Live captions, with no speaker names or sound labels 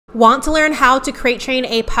Want to learn how to crate train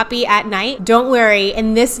a puppy at night? Don't worry,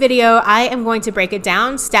 in this video, I am going to break it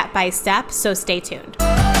down step by step, so stay tuned.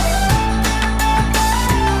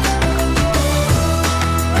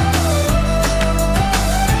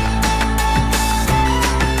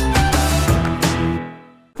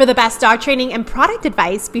 For the best dog training and product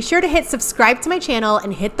advice, be sure to hit subscribe to my channel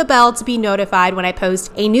and hit the bell to be notified when I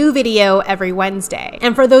post a new video every Wednesday.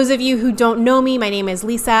 And for those of you who don't know me, my name is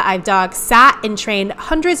Lisa. I've dog sat and trained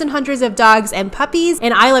hundreds and hundreds of dogs and puppies,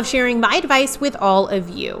 and I love sharing my advice with all of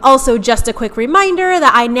you. Also, just a quick reminder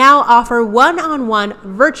that I now offer one-on-one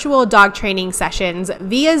virtual dog training sessions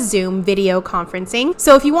via Zoom video conferencing.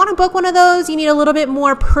 So if you want to book one of those, you need a little bit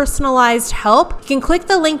more personalized help, you can click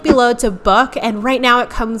the link below to book, and right now it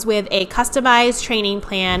comes with a customized training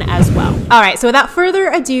plan as well. All right, so without further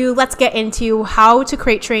ado, let's get into how to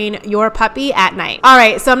crate train your puppy at night. All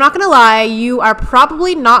right, so I'm not gonna lie, you are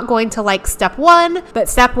probably not going to like step one, but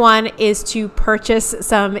step one is to purchase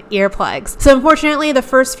some earplugs. So unfortunately, the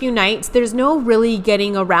first few nights, there's no really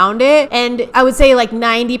getting around it. And I would say like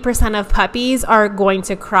 90% of puppies are going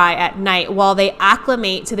to cry at night while they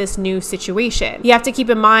acclimate to this new situation. You have to keep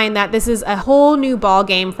in mind that this is a whole new ball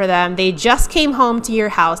game for them. They just came home to your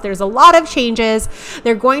house. There's a lot of changes.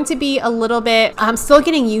 They're going to be a little bit still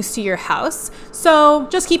getting used to your house. So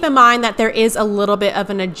just keep in mind that there is a little bit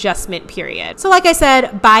of an adjustment period. So like I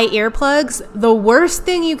said, buy earplugs. The worst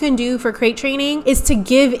thing you can do for crate training is to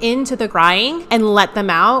give in to the crying and let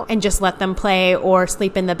them out and just let them play or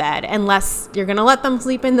sleep in the bed, unless you're gonna let them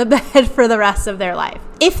sleep in the bed for the rest of their life.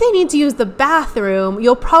 If they need to use the bathroom,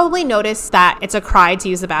 you'll probably notice that it's a cry to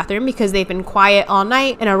use the bathroom because they've been quiet all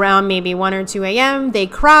night, and around maybe 1 or 2 a.m. they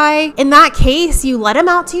cry. In that case, you let them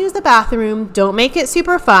out to use the bathroom. Don't make it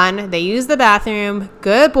super fun. They use the bathroom,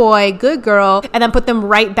 good boy, good girl, and then put them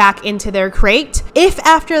right back into their crate. If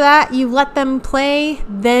after that you let them play,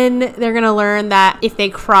 then they're gonna learn that if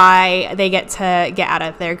they cry, they get to get out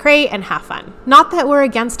of their crate and have fun. Not that we're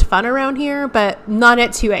against fun around here, but not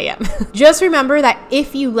at 2 a.m. Just remember that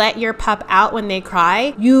if you let your pup out when they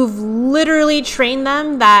cry, you've literally trained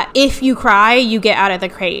them that if you cry, you get out of the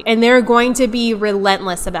crate, and they're going to be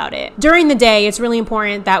relentless about it. During the day, it's really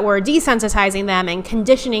important that we're desensitizing them and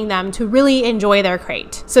conditioning them to really enjoy their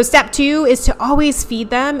crate. So step 2 is to always feed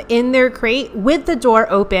them in their crate with the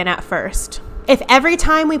door open at first. If every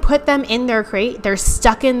time we put them in their crate, they're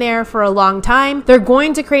stuck in there for a long time, they're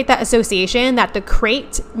going to create that association that the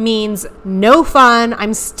crate means no fun,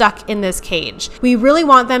 I'm stuck in this cage. We really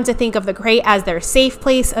want them to think of the crate as their safe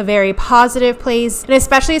place, a very positive place. And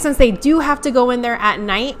especially since they do have to go in there at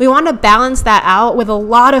night, we want to balance that out with a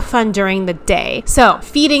lot of fun during the day. So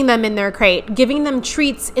feeding them in their crate, giving them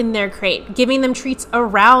treats in their crate, giving them treats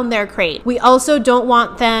around their crate. We also don't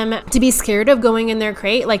want them to be scared of going in their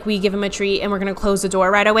crate, like we give them a treat and we're going to close the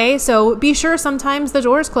door right away. So be sure sometimes the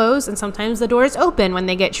door is closed and sometimes the door is open when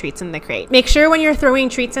they get treats in the crate. Make sure when you're throwing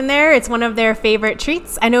treats in there, it's one of their favorite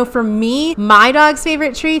treats. I know for me, my dog's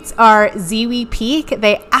favorite treats are Ziwi Peak.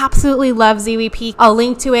 They absolutely love Ziwi Peak. I'll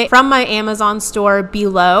link to it from my Amazon store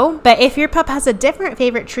below. But if your pup has a different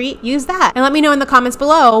favorite treat, use that. And let me know in the comments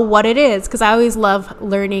below what it is, because I always love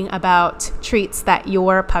learning about treats that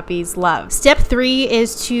your puppies love. Step 3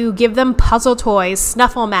 is to give them puzzle toys,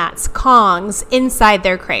 snuffle mats, Kongs, inside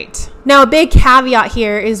their crate. Now, a big caveat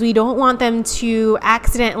here is we don't want them to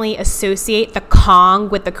accidentally associate the Kong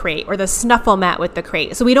with the crate or the snuffle mat with the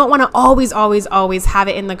crate. So we don't want to always have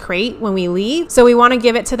it in the crate when we leave. So we want to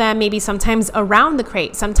give it to them maybe sometimes around the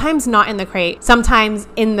crate, sometimes not in the crate, sometimes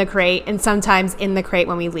in the crate, and sometimes in the crate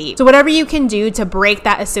when we leave. So whatever you can do to break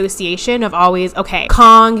that association of always, okay,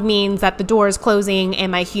 Kong means that the door is closing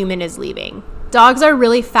and my human is leaving. Dogs are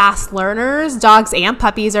really fast learners. Dogs and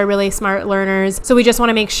puppies are really smart learners. So we just want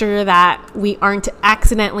to make sure that we aren't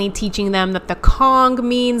accidentally teaching them that the Kong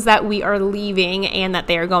means that we are leaving and that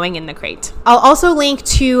they are going in the crate. I'll also link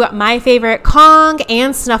to my favorite Kong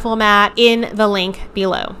and snuffle mat in the link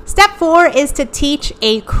below. Step 4 is to teach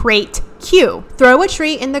a crate cue. Throw a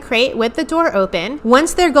treat in the crate with the door open.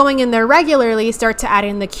 Once they're going in there regularly, start to add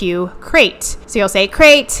in the cue crate. So you'll say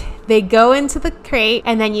crate, they go into the crate,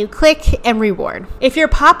 and then you click and reward. If your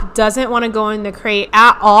pup doesn't want to go in the crate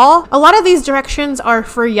at all, a lot of these directions are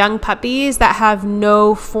for young puppies that have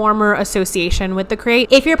no former association with the crate.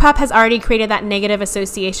 If your pup has already created that negative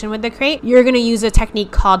association with the crate, you're going to use a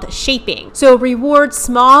technique called shaping. So reward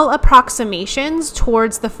small approximations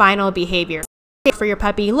towards the final behavior. for your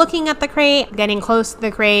puppy, looking at the crate, getting close to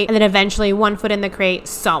the crate, and then eventually 1 foot in the crate,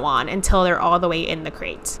 so on until they're all the way in the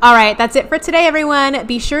crate. All right, that's it for today, everyone.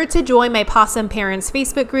 Be sure to join my Possum Parents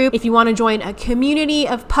Facebook group if you want to join a community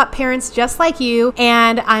of pup parents just like you.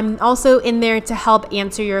 And I'm also in there to help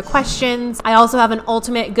answer your questions. I also have an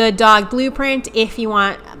ultimate good dog blueprint if you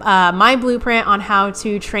want my blueprint on how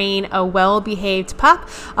to train a well-behaved pup.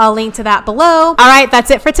 I'll link to that below. All right, that's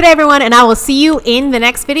it for today, everyone, and I will see you in the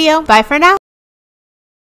next video. Bye for now.